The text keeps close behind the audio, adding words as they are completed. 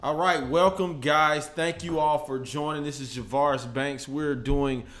All right, welcome guys. Thank you all for joining. This is Javaris Banks. We're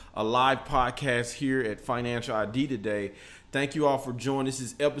doing a live podcast here at Financial ID today. Thank you all for joining. This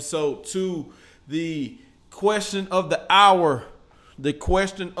is episode 2, the question of the hour. The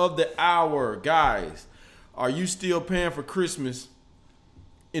question of the hour, guys. Are you still paying for Christmas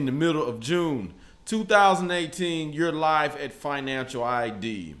in the middle of June 2018? You're live at Financial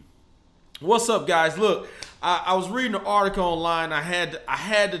ID. What's up, guys? Look, I was reading an article online. I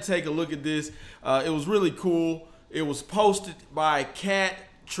had to take a look at this. It was really cool. It was posted by Kat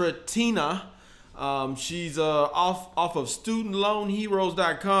Tratina. She's off of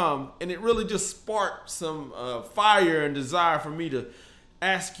studentloanheroes.com, and it really just sparked some fire and desire for me to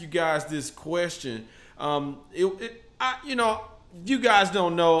ask you guys this question. You guys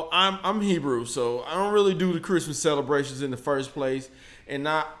don't know, I'm Hebrew, so I don't really do the Christmas celebrations in the first place. And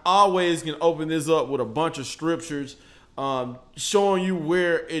I always can open this up with a bunch of scriptures showing you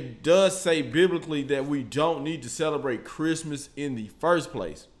where it does say biblically that we don't need to celebrate Christmas in the first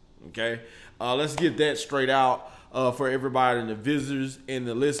place. Okay, let's get that straight out for everybody and the visitors and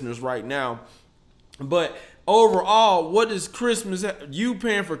the listeners right now. But overall, what is Christmas? You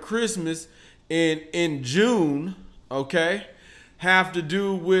paying for Christmas in June, okay, have to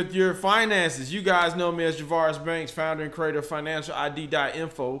do with your finances. You guys know me as Javaris Banks, founder and creator of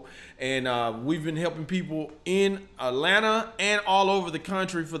FinancialID.info, and we've been helping people in Atlanta and all over the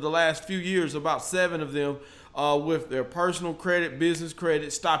country for the last few years, about 7 of them, with their personal credit, business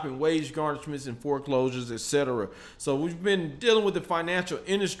credit, stopping wage garnishments and foreclosures, etc. So we've been dealing with the financial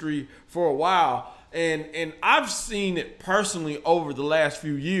industry for a while, and I've seen it personally over the last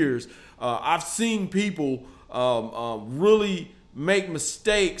few years. I've seen people really make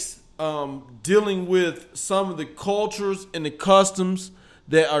mistakes dealing with some of the cultures and the customs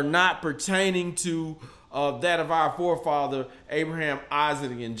that are not pertaining to that of our forefather Abraham,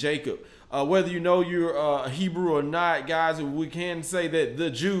 Isaac, and Jacob. Whether you know you're Hebrew or not, guys, we can say that the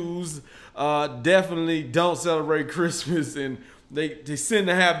Jews definitely don't celebrate Christmas, and they tend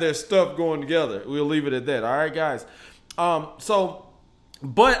to have their stuff going together. We'll leave it at that. All right, guys.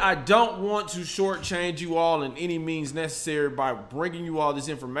 But I don't want to shortchange you all in any means necessary by bringing you all this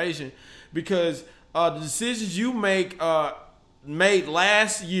information, because the decisions you made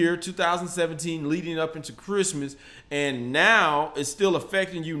last year, 2017, leading up into Christmas, and now it's still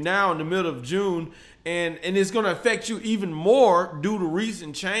affecting you now in the middle of June, and it's going to affect you even more due to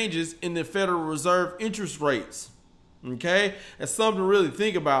recent changes in the Federal Reserve interest rates. Okay, that's something to really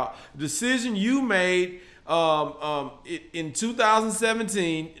think about. The decision you made in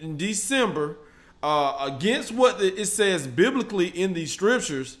 2017 in December against what it says biblically in these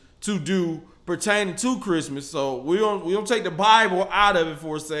scriptures to do pertaining to Christmas. So we don't take the Bible out of it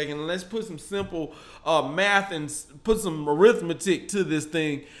for a second, and let's put some simple math and put some arithmetic to this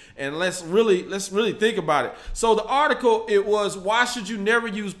thing, and let's really think about it. So the article, it was, why should you never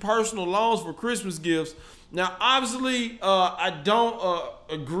use personal loans for Christmas gifts? Now, obviously, I don't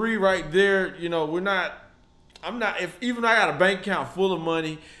agree right there. You know, even though I got a bank account full of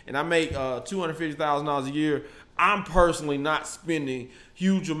money and I make $250,000 a year, I'm personally not spending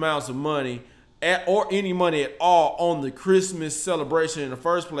huge amounts of money or any money at all on the Christmas celebration in the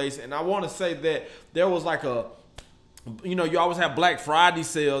first place. And I want to say that there was like you always have Black Friday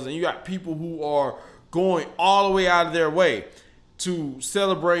sales, and you got people who are going all the way out of their way to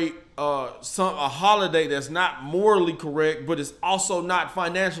celebrate a holiday that's not morally correct, but it's also not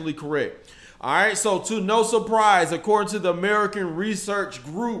financially correct. All right, so to no surprise, according to the American Research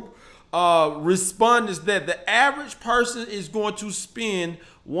Group, respondents that the average person is going to spend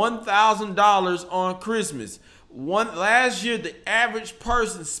 $1,000 on Christmas. Last year, the average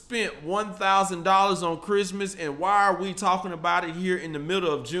person spent $1,000 on Christmas, and why are we talking about it here in the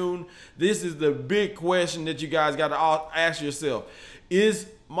middle of June? This is the big question that you guys got to ask yourself. Is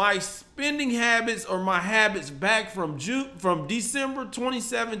my spending habits or my habits back from December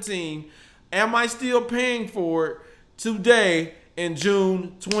 2017? Am I still paying for it today in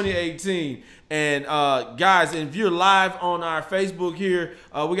June 2018? And guys, if you're live on our Facebook here,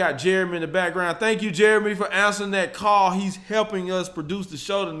 we got Jeremy in the background. Thank you, Jeremy, for answering that call. He's helping us produce the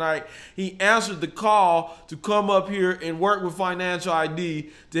show tonight. He answered the call to come up here and work with Financial ID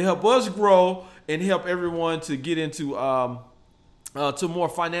to help us grow and help everyone to get into to more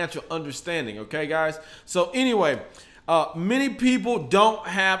financial understanding. Okay, guys? So anyway, many people don't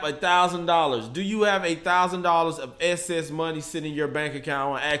have $1,000. Do you have $1,000 of excess money sitting in your bank account? I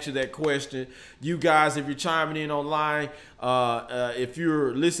want to ask you that question. You guys, if you're chiming in online, if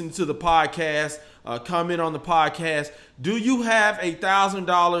you're listening to the podcast, comment on the podcast. Do you have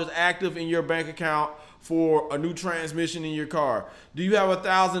 $1,000 active in your bank account for a new transmission in your car? Do you have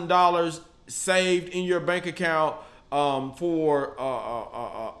 $1,000 saved in your bank account for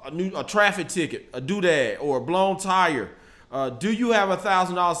a traffic ticket, a doodad, or a blown tire? Do you have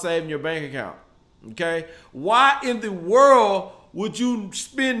 $1,000 saved in your bank account? Okay. Why in the world would you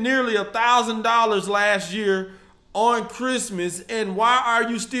spend nearly $1,000 last year on Christmas, and why are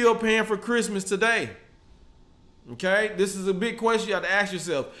you still paying for Christmas today? Okay, this is a big question you have to ask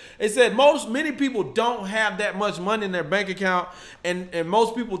yourself. It said many people don't have that much money in their bank account, and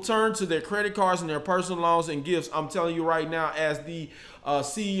most people turn to their credit cards and their personal loans and gifts. I'm telling you right now, as the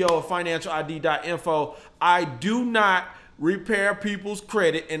CEO of FinancialID.info, I do not repair people's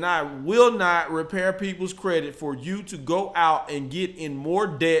credit, and I will not repair people's credit for you to go out and get in more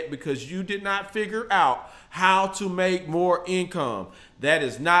debt because you did not figure out how to make more income. That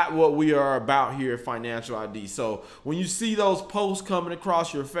is not what we are about here at Financial ID. So when you see those posts coming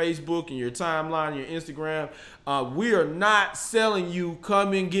across your Facebook and your timeline, your Instagram, we are not selling you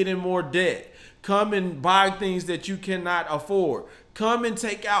come and get in more debt. Come and buy things that you cannot afford. Come and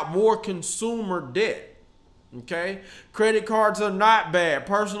take out more consumer debt. Okay, credit cards are not bad.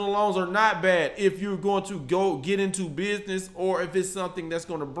 Personal loans are not bad if you're going to go get into business, or if it's something that's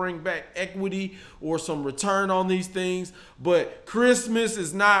going to bring back equity or some return on these things. But Christmas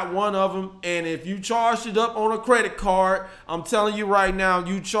is not one of them. And if you charged it up on a credit card, I'm telling you right now,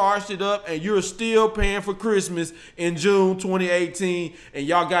 you charged it up and you're still paying for Christmas in June 2018. And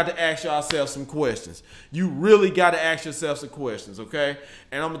y'all got to ask yourselves some questions. You really got to ask yourself some questions, okay?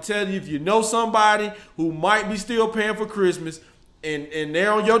 And I'm going to tell you, if you know somebody who might be still paying for Christmas and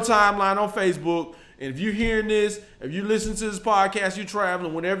they're on your timeline on Facebook, and if you're hearing this, if you listen to this podcast, you're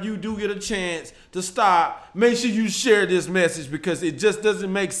traveling, whenever you do get a chance to stop, make sure you share this message, because it just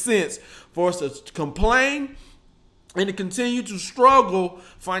doesn't make sense for us to complain and to continue to struggle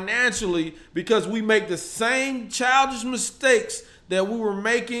financially because we make the same childish mistakes that we were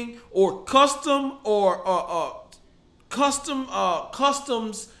making, or customs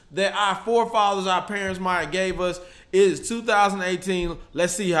that our forefathers, our parents might have gave us. It is 2018.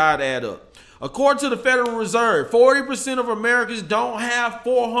 Let's see how it adds up. According to the Federal Reserve, 40% of Americans don't have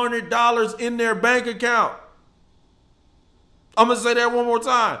 $400 in their bank account. I'm going to say that one more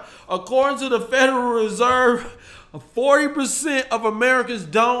time. According to the Federal Reserve, 40% of Americans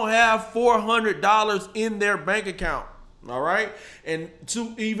don't have $400 in their bank account. All right. And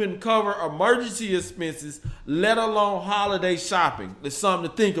to even cover emergency expenses, let alone holiday shopping. It's something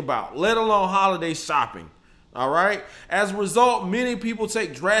to think about, let alone holiday shopping. All right. As a result, many people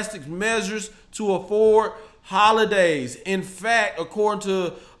take drastic measures to afford holidays. In fact, according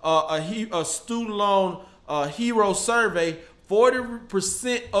to a student loan hero survey,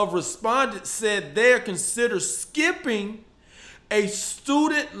 40% of respondents said they consider skipping a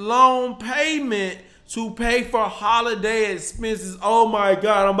student loan payment to pay for holiday expenses. Oh my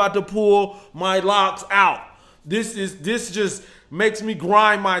God, I'm about to pull my locks out. This just makes me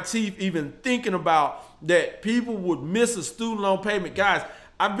grind my teeth even thinking about that people would miss a student loan payment. Guys,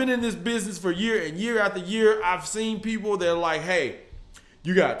 I've been in this business for year and year after year. I've seen people that are like, hey,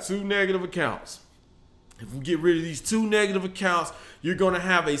 you got 2 negative accounts. If we get rid of these 2 negative accounts, you're going to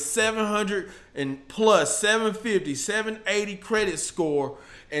have a 700 and plus 750, 780 credit score.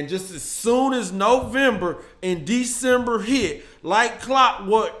 And just as soon as November and December hit, like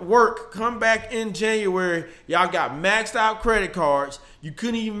clockwork, come back in January, y'all got maxed out credit cards. You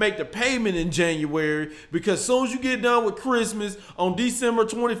couldn't even make the payment in January because as soon as you get done with Christmas on December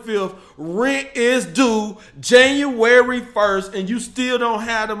 25th, rent is due January 1st, and you still don't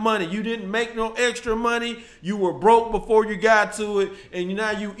have the money. You didn't make no extra money. You were broke before you got to it, and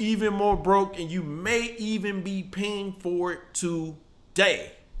now you even more broke, and you may even be paying for it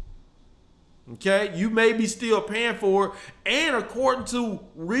today. Okay, you may be still paying for it. And according to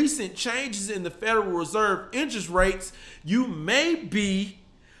recent changes in the Federal Reserve interest rates, you may be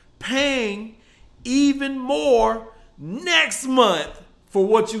paying even more next month for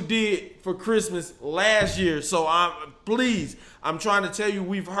what you did for Christmas last year. So I'm trying to tell you,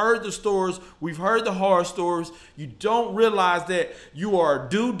 we've heard the stories, we've heard the horror stories. You don't realize that you are a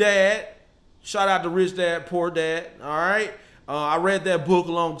due dad. Shout out to Rich Dad, Poor Dad. All right. I read that book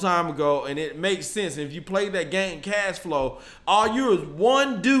a long time ago, and it makes sense. If you play that game cash flow, all you is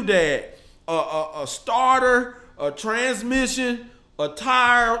one doodad, a starter, a transmission, a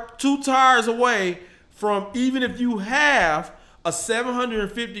tire, 2 tires away from, even if you have a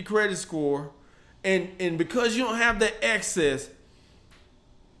 750 credit score, and because you don't have that excess,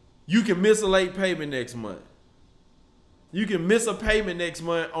 you can miss a late payment next month. You can miss a payment next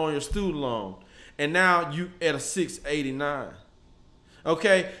month on your student loan. And now you at a 689.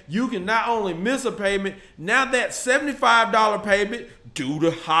 Okay, you can not only miss a payment, now that $75 payment due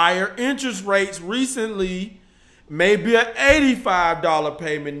to higher interest rates recently may be an $85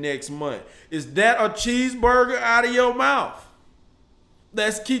 payment next month. Is that a cheeseburger out of your mouth?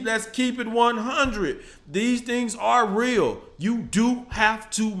 Let's keep it 100. These things are real. You do have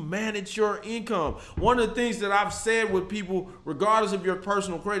to manage your income. One of the things that I've said with people, regardless of your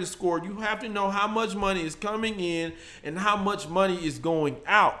personal credit score, you have to know how much money is coming in and how much money is going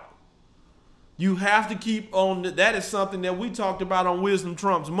out. You have to keep on. That is something that we talked about on Wisdom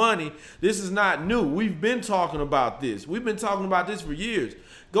Trumps Money. This is not new. We've been talking about this. We've been talking about this for years.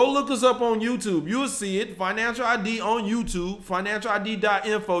 Go look us up on YouTube. You'll see it. Financial ID on YouTube.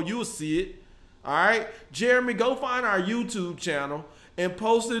 FinancialID.info. You'll see it. All right. Jeremy, go find our YouTube channel and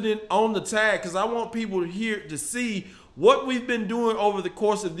post it on the tag, because I want people to see what we've been doing over the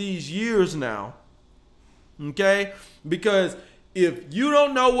course of these years now. Okay? Because if you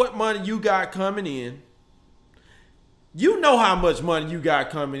don't know what money you got coming in, you know how much money you got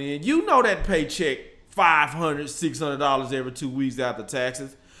coming in. You know that paycheck $500, $600 every 2 weeks after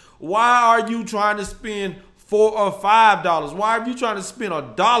taxes. Why are you trying to spend $4 or $5? Why are you trying to spend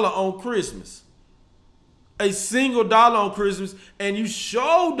 $1 on Christmas? A single dollar on Christmas, and you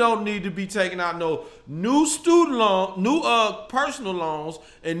sure don't need to be taking out no new student loan, new personal loans,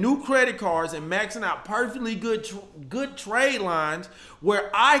 and new credit cards, and maxing out perfectly good trade lines where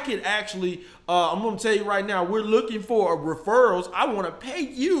I could actually. I'm gonna tell you right now, we're looking for referrals. I want to pay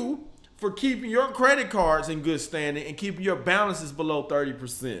you for keeping your credit cards in good standing and keeping your balances below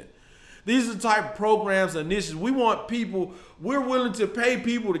 30%. These are the type of programs and initiatives we want people. We're willing to pay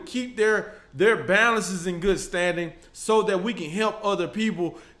people to keep their balances in good standing so that we can help other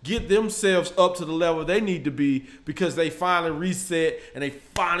people get themselves up to the level they need to be, because they finally reset and they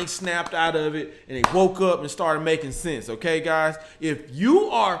finally snapped out of it and they woke up and started making sense. Okay, guys? If you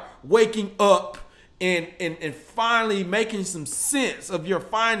are waking up and finally making some sense of your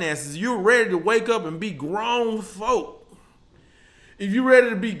finances, you're ready to wake up and be grown folk. If you're ready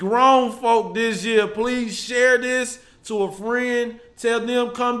to be grown folk this year, please share this to a friend. Tell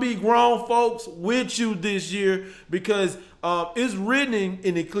them come be grown folks with you this year, because it's written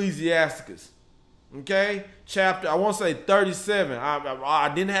in Ecclesiasticus. Okay? Chapter, I want to say 37.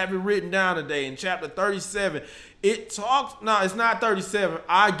 I didn't have it written down today. In chapter 37, it talks, no, it's not 37.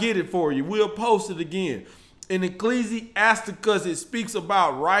 I get it for you. We'll post it again. In Ecclesiasticus, it speaks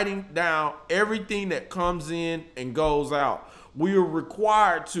about writing down everything that comes in and goes out. We are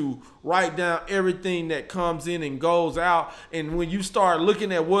required to write down everything that comes in and goes out. And when you start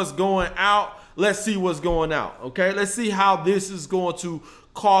looking at what's going out, let's see what's going out. Okay, let's see how this is going to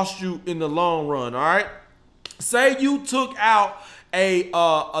cost you in the long run. All right. Say you took out a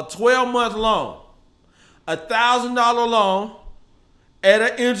 12-month loan, $1,000 loan at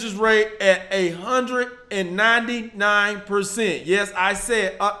an interest rate at 199%. Yes, I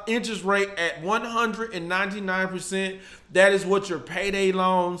said interest rate at 199%. That is what your payday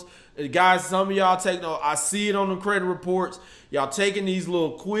loans. Guys, some of y'all take, I see it on the credit reports. Y'all taking these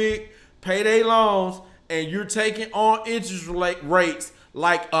little quick payday loans and you're taking on interest rates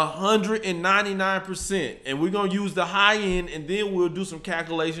like 199%. And we're going to use the high end, and then we'll do some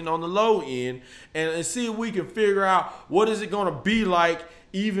calculation on the low end and see if we can figure out what is it going to be like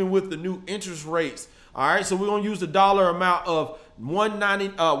even with the new interest rates. All right, so we're going to use the dollar amount of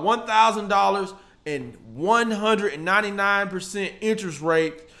 $1,000 and 199% interest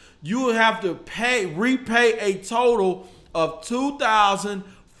rate. You will have to repay a total of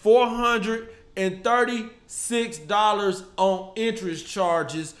 $2,436 on interest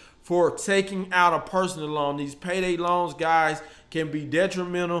charges for taking out a personal loan. These payday loans, guys, can be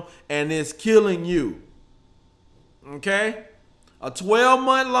detrimental and it's killing you. Okay? A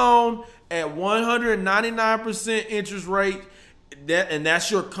 12-month loan at 199% interest rate, and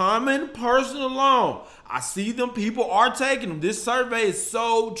that's your common personal loan. I see them. People are taking them. This survey is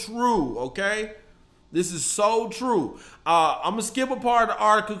so true, okay? This is so true. I'm going to skip a part of the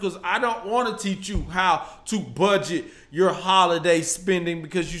article because I don't want to teach you how to budget your holiday spending,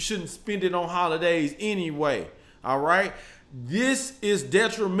 because you shouldn't spend it on holidays anyway, all right? This is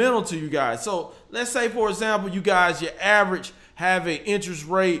detrimental to you guys. So let's say, for example, you guys, your average have an interest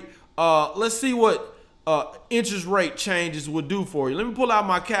rate. Let's see what interest rate changes would do for you. Let me pull out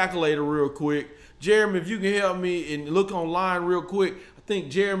my calculator real quick. Jeremy, if you can help me and look online real quick. I think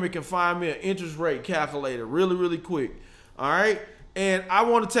Jeremy can find me an interest rate calculator really, really quick. All right. And I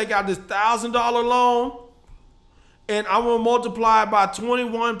want to take out this $1,000 loan, and I want to multiply it by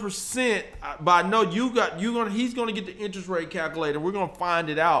 21%. He's going to get the interest rate calculator. We're going to find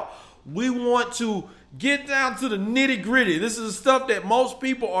it out. We want to Get down to the nitty gritty. This is the stuff that most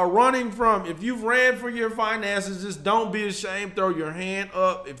people are running from. If you've ran for your finances, just don't be ashamed. Throw your hand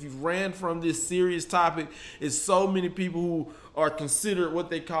up. If you've ran from this serious topic, it's so many people who are considered what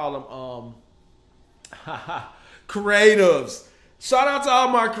they call them, creatives. Shout out to all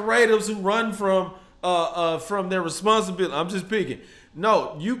my creatives who run from their responsibility. I'm just picking.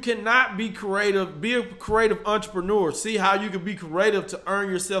 No, you cannot be creative. Be a creative entrepreneur. See how you can be creative to earn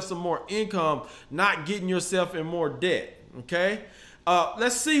yourself some more income, not getting yourself in more debt. Okay?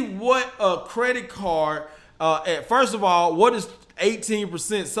 Let's see what a credit card, first of all, what is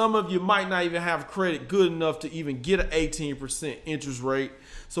 18%? Some of you might not even have credit good enough to even get an 18% interest rate.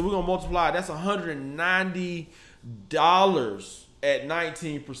 So we're going to multiply. That's $190 at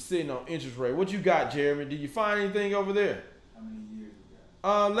 19% on interest rate. What you got, Jeremy? Did you find anything over there? How many years?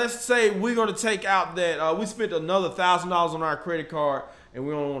 Let's say we're going to take out that we spent another $1,000 on our credit card and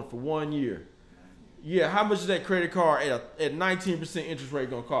we only want it for 1 year. Yeah, how much is that credit card at 19% interest rate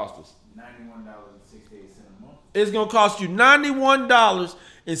going to cost us? $91.68 a month. It's going to cost you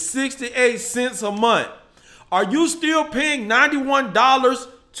 $91.68 a month. Are you still paying $91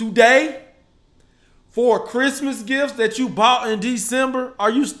 today for Christmas gifts that you bought in December?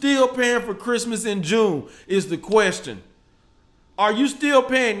 Are you still paying for Christmas in June is the question. Are you still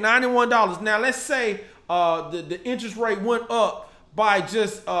paying $91? Now, let's say the interest rate went up by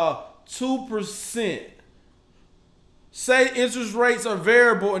just 2%. Say interest rates are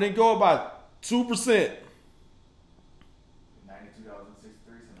variable and they go up by 2%. $92.63.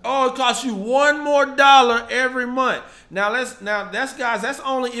 Oh, it costs you $1 more every month. Now that's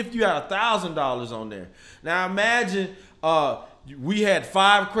only if you had $1,000 on there. Now imagine we had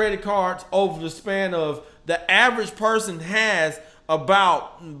 5 credit cards over the span of the average person has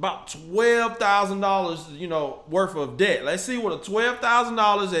about $12,000, worth of debt. Let's see what a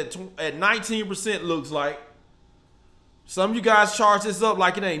 $12,000 at 19% looks like. Some of you guys charge this up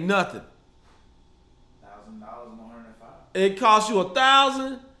like it ain't nothing. $1,000, $105. It costs you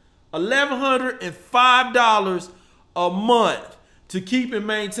 $1,105 a month to keep and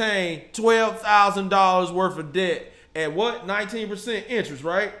maintain $12,000 worth of debt at what? 19% interest,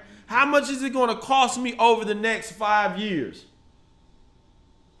 right? How much is it going to cost me over the next 5 years?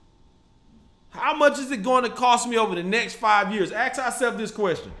 How much is it going to cost me over the next 5 years? Ask ourselves this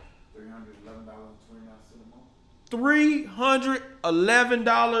question.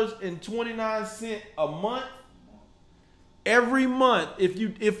 $311.29 a month. Every month, if you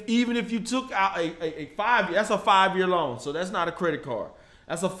took out a 5 year, that's a 5-year loan. So that's not a credit card.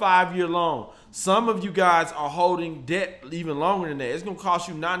 That's a 5-year loan. Some of you guys are holding debt even longer than that. It's going to cost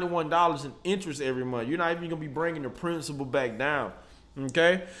you $91 in interest every month. You're not even going to be bringing the principal back down.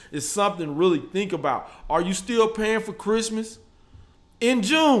 Okay? It's something to really think about. Are you still paying for Christmas in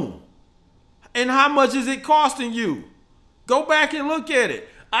June? And how much is it costing you? Go back and look at it.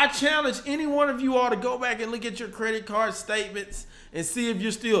 I challenge any one of you all to go back and look at your credit card statements and see if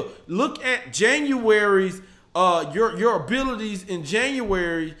you're still. Look at January's your abilities in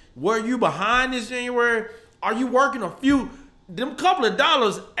January. Were you behind this January? Are you working them couple of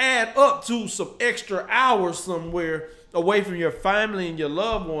dollars add up to some extra hours somewhere away from your family and your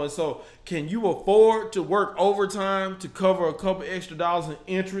loved ones. So can you afford to work overtime to cover a couple extra dollars in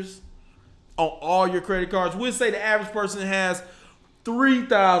interest on all your credit cards? We'll say the average person has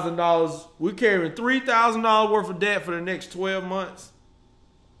 $3,000. We're carrying $3,000 worth of debt for the next 12 months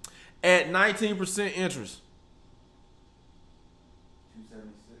at 19% interest.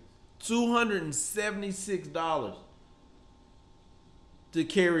 $276 to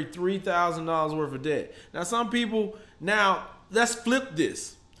carry $3,000 worth of debt. Now, some people, let's flip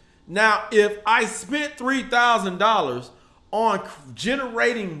this. Now, if I spent $3,000 on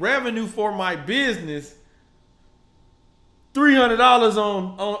generating revenue for my business, $300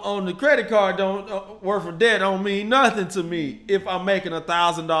 on the credit card worth of debt don't mean nothing to me if I'm making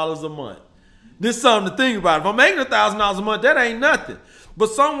 $1,000 a month. This is something to think about. If I'm making $1,000 a month, that ain't nothing. But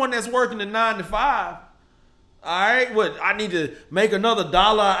someone that's working a 9 to 5, all right, what, I need to make another $1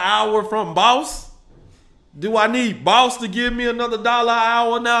 an hour from boss? Do I need boss to give me another $1 an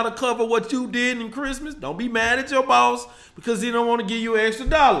hour now to cover what you did in Christmas? Don't be mad at your boss because he don't want to give you an extra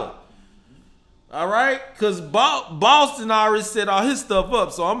 $1. All right? Because Boston already set all his stuff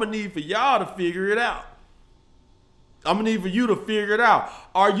up, so I'm going to need for y'all to figure it out. I'm going to need for you to figure it out.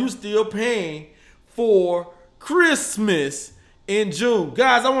 Are you still paying for Christmas in June?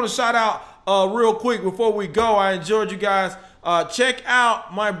 Guys, I want to shout out real quick before we go. I enjoyed you guys. Check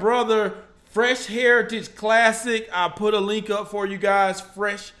out my brother Fresh Heritage Classic. I put a link up for you guys.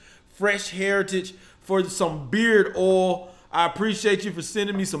 Fresh Heritage for some beard oil. I appreciate you for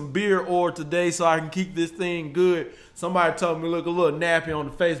sending me some beer ore today so I can keep this thing good. Somebody told me to look a little nappy on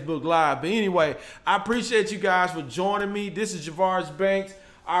the Facebook Live. But anyway, I appreciate you guys for joining me. This is Javaris Banks.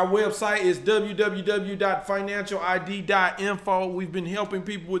 Our website is www.financialid.info. We've been helping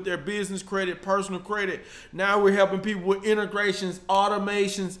people with their business credit, personal credit. Now we're helping people with integrations,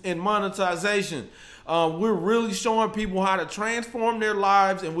 automations, and monetization. We're really showing people how to transform their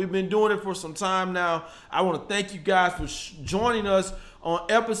lives, and we've been doing it for some time now. I want to thank you guys for joining us on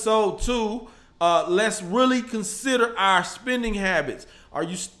episode 2. Let's really consider our spending habits. Are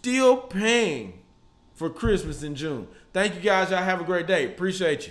you still paying for Christmas in June? Thank you guys. Y'all have a great day. Appreciate you.